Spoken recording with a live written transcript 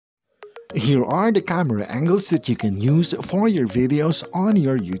Here are the camera angles that you can use for your videos on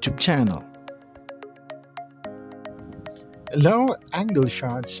your YouTube channel. Low angle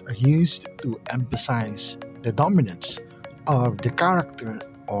shots are used to emphasize the dominance of the character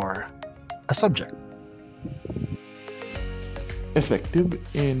or a subject. Effective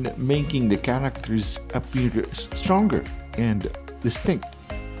in making the characters appear stronger and distinct.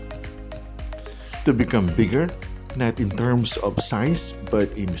 To become bigger, not in terms of size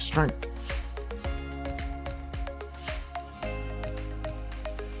but in strength.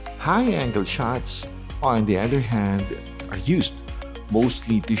 High-angle shots, on the other hand, are used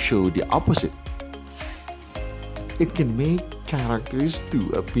mostly to show the opposite. It can make characters to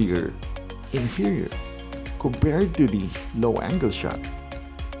appear inferior compared to the low-angle shot.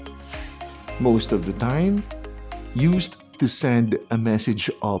 Most of the time, used to send a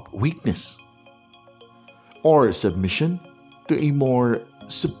message of weakness or submission to a more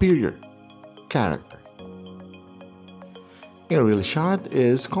superior character. Aerial shot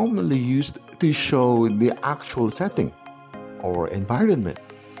is commonly used to show the actual setting or environment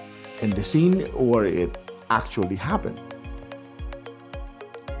and the scene where it actually happened.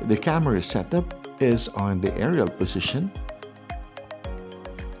 The camera setup is on the aerial position,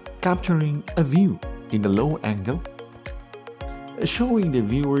 capturing a view in a low angle, showing the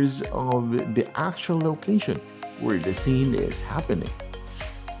viewers of the actual location where the scene is happening.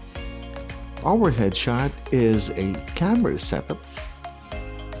 Overhead shot is a camera setup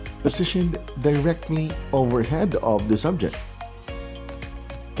positioned directly overhead of the subject,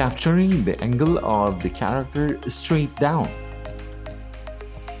 capturing the angle of the character straight down.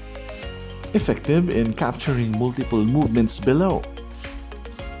 Effective in capturing multiple movements below,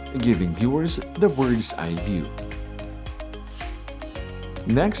 giving viewers the bird's eye view.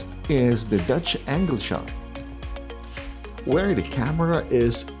 Next is the Dutch angle shot, where the camera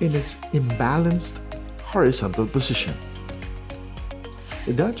is in its imbalanced horizontal position.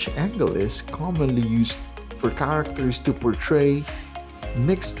 The Dutch angle is commonly used for characters to portray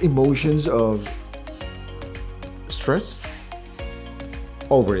mixed emotions of stress,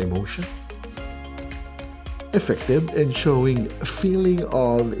 over-emotion, effective in showing a feeling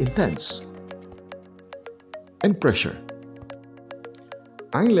of intense and pressure.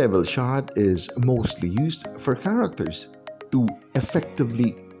 Eye-level shot is mostly used for characters to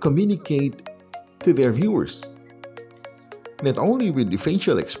effectively communicate to their viewers, not only with the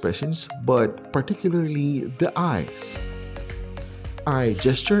facial expressions but particularly the eyes. Eye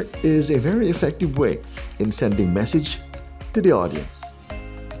gesture is a very effective way in sending message to the audience.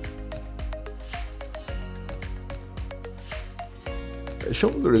 A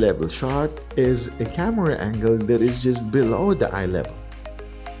shoulder level shot is a camera angle that is just below the eye level.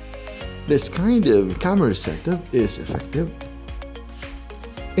 This kind of camera setup is effective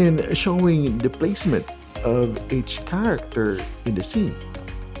in showing the placement of each character in the scene,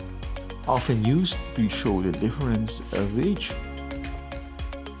 often used to show the difference of each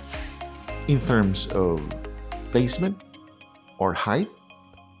in terms of placement or height,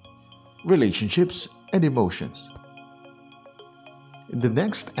 relationships, and emotions. The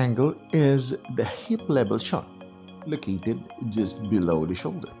next angle is the hip level shot, located just below the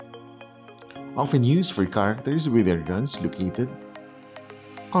shoulder, often used for characters with their guns located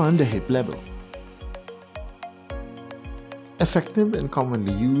on the hip level. Effective and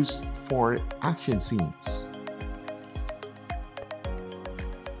commonly used for action scenes.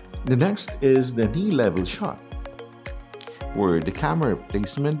 The next is the knee level shot, where the camera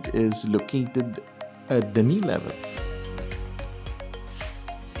placement is located at the knee level,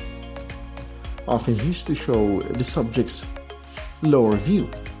 often used to show the subject's lower view,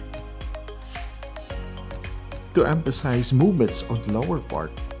 to emphasize movements on the lower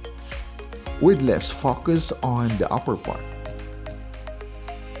part with less focus on the upper part.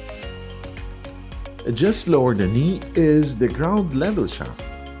 Just lower the knee is the ground level shot.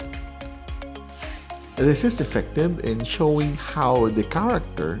 This is effective in showing how the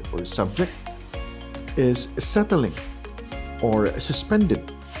character or subject is settling or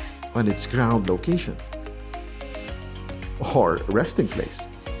suspended on its ground location or resting place.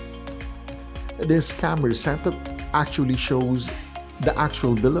 This camera setup actually shows the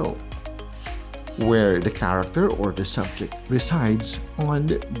actual below, where the character or the subject resides on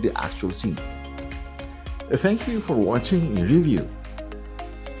the actual scene. Thank you for watching a review.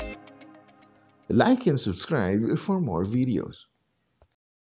 Like and subscribe for more videos.